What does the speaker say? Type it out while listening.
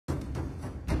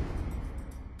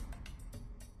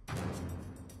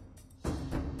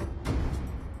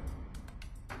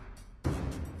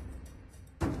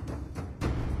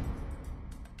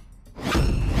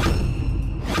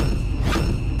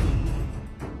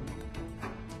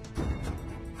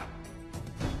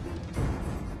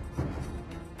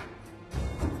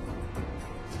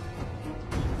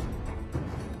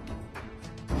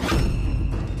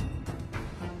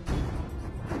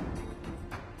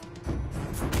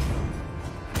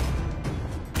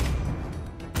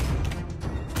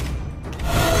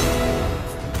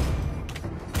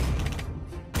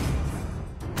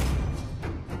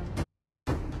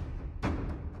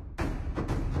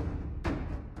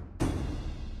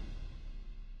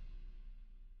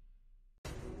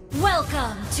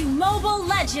Welcome to Mobile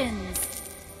Legends!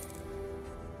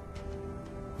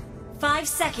 5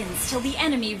 seconds till the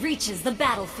enemy reaches the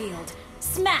battlefield.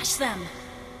 Smash them!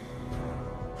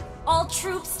 All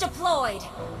troops deployed!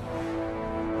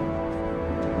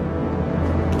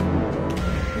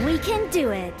 We can do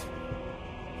it!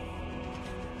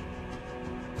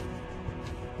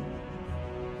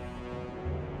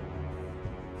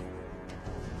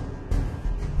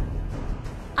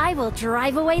 I will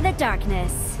drive away the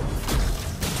darkness.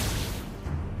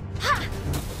 Ha!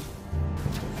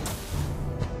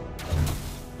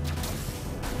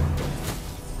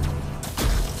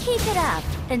 Keep it up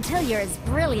until you're as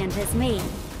brilliant as me.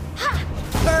 Ha!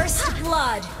 First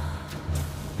blood!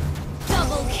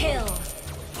 Double kill!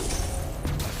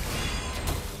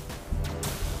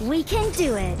 We can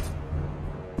do it!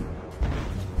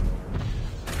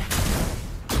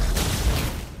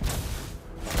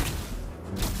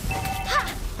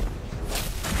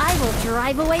 I will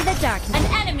drive away the darkness.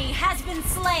 An enemy has been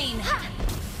slain!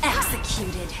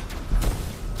 Executed!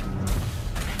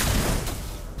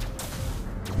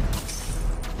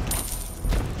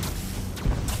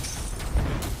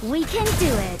 We can do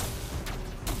it!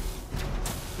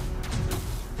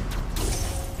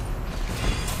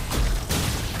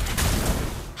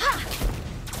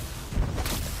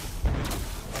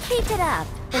 Keep it up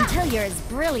until you're as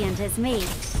brilliant as me.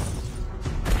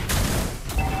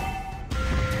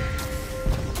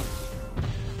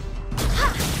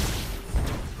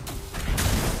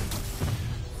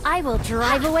 I will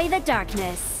drive away the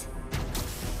darkness.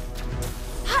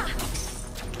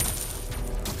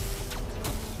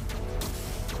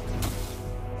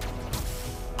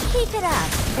 Keep it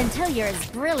up until you're as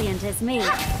brilliant as me.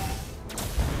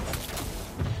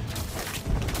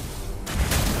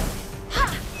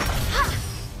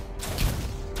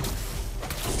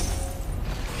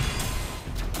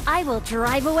 I will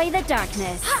drive away the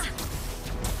darkness.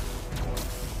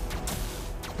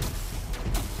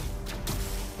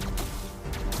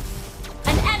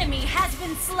 An enemy has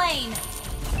been slain!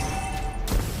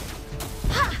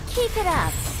 Keep it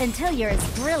up until you're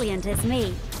as brilliant as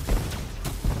me.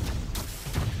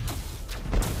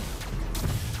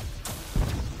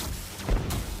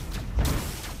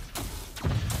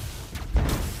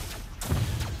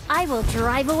 I will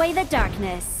drive away the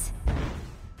darkness.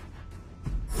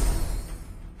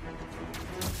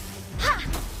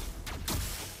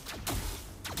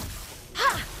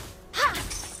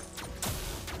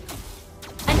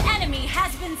 An enemy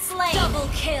has been slain! Double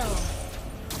kill!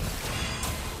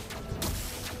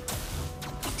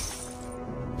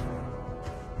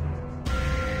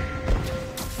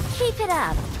 Keep it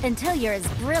up until you're as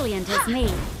brilliant as me.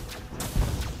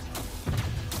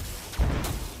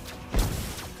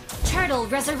 Turtle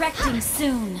resurrecting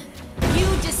soon. You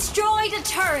destroyed a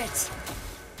turret!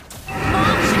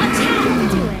 Launch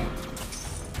attack! Do it!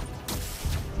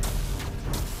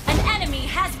 An enemy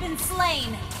has been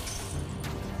slain!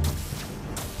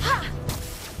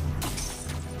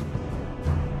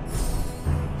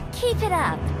 Keep it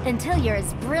up until you're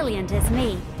as brilliant as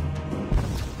me.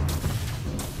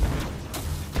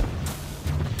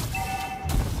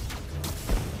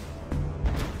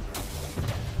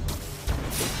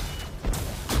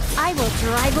 I will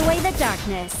drive away the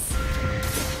darkness.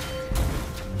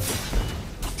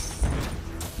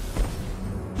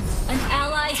 An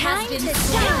ally has been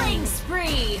killing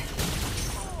spree!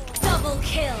 Double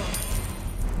kill!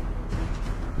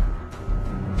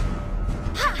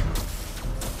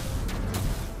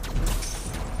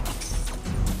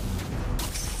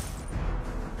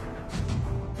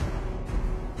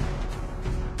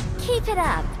 Keep it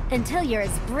up until you're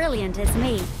as brilliant as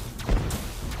me.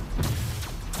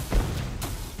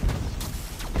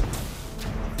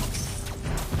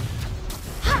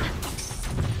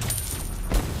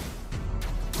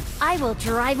 I will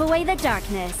drive away the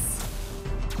darkness.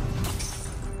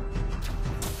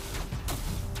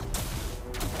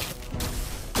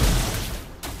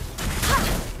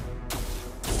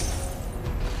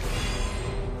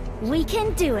 We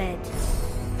can do it.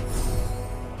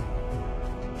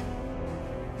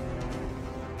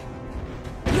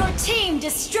 Your team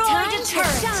destroyed Time a to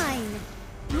turret! shine.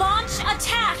 Launch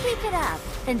attack! Keep it up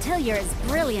until you're as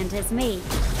brilliant as me.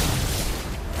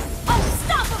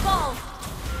 Unstoppable!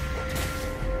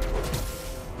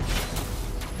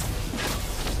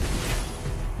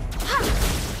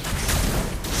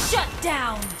 Shut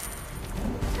down!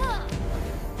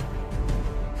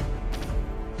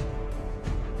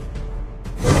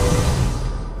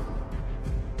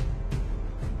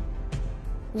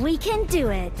 We can do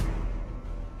it.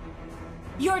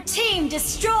 Your team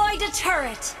destroyed a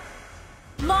turret!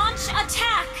 Launch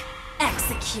attack!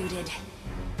 Executed.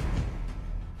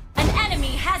 An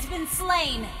enemy has been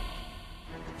slain.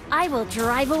 I will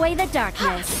drive away the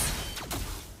darkness.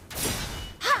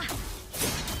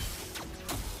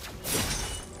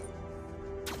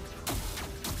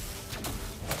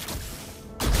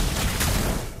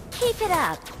 Keep it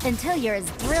up until you're as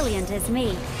brilliant as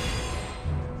me.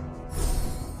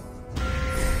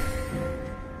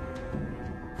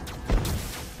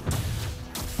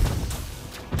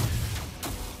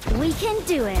 We can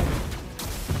do it.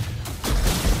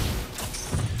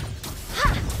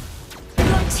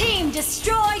 Your team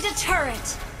destroyed a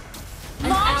turret.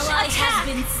 An ally has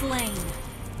been slain.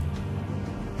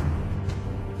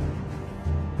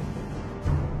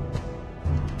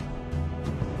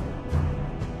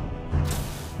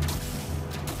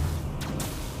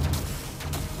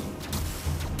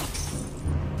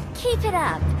 Keep it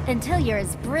up until you're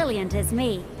as brilliant as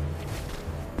me.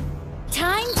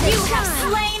 Time to You shine. have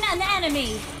slain an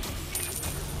enemy.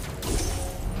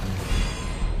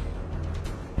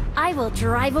 I will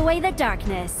drive away the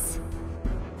darkness.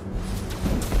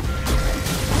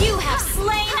 You have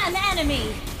slain an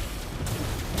enemy.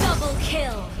 Double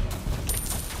kill.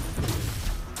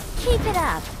 Keep it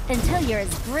up until you're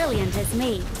as brilliant as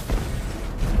me.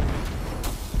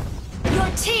 Your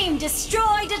team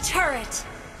destroyed a turret.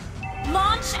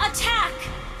 Launch attack.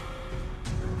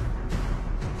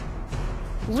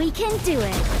 We can do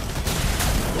it.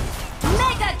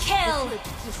 Mega kill.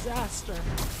 Disaster.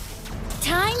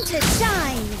 Time to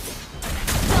shine.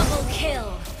 Double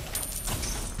kill.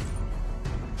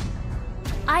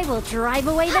 I will drive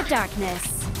away the darkness.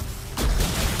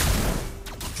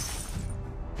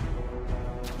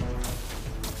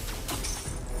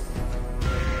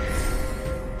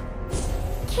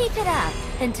 Keep it up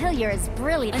until you're as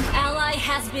brilliant. An ally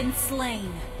has been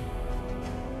slain.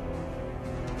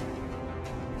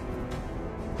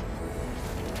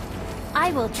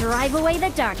 I will drive away the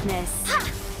darkness.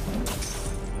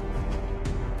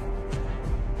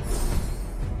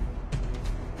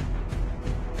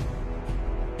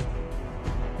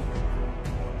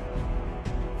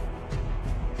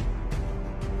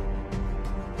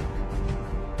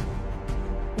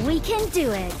 We can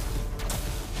do it.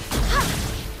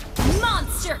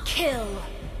 Monster kill.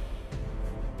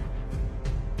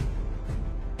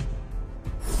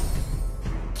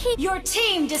 Your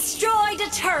team destroyed a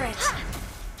turret.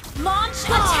 Launch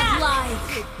attack.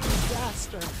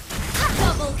 Disaster.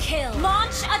 Double kill.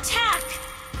 Launch attack.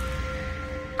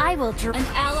 I will An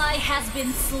ally has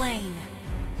been slain.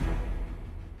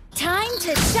 Time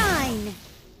to shine.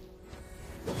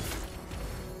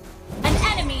 An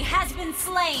enemy has been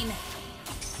slain.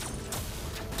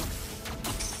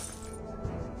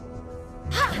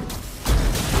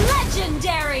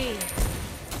 Legendary.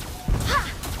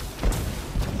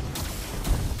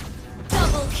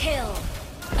 Double kill.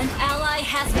 An ally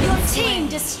has been Your team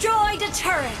destroyed a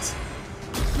turret.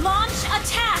 Launch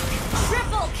attack.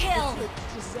 Triple kill.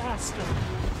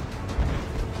 Disaster.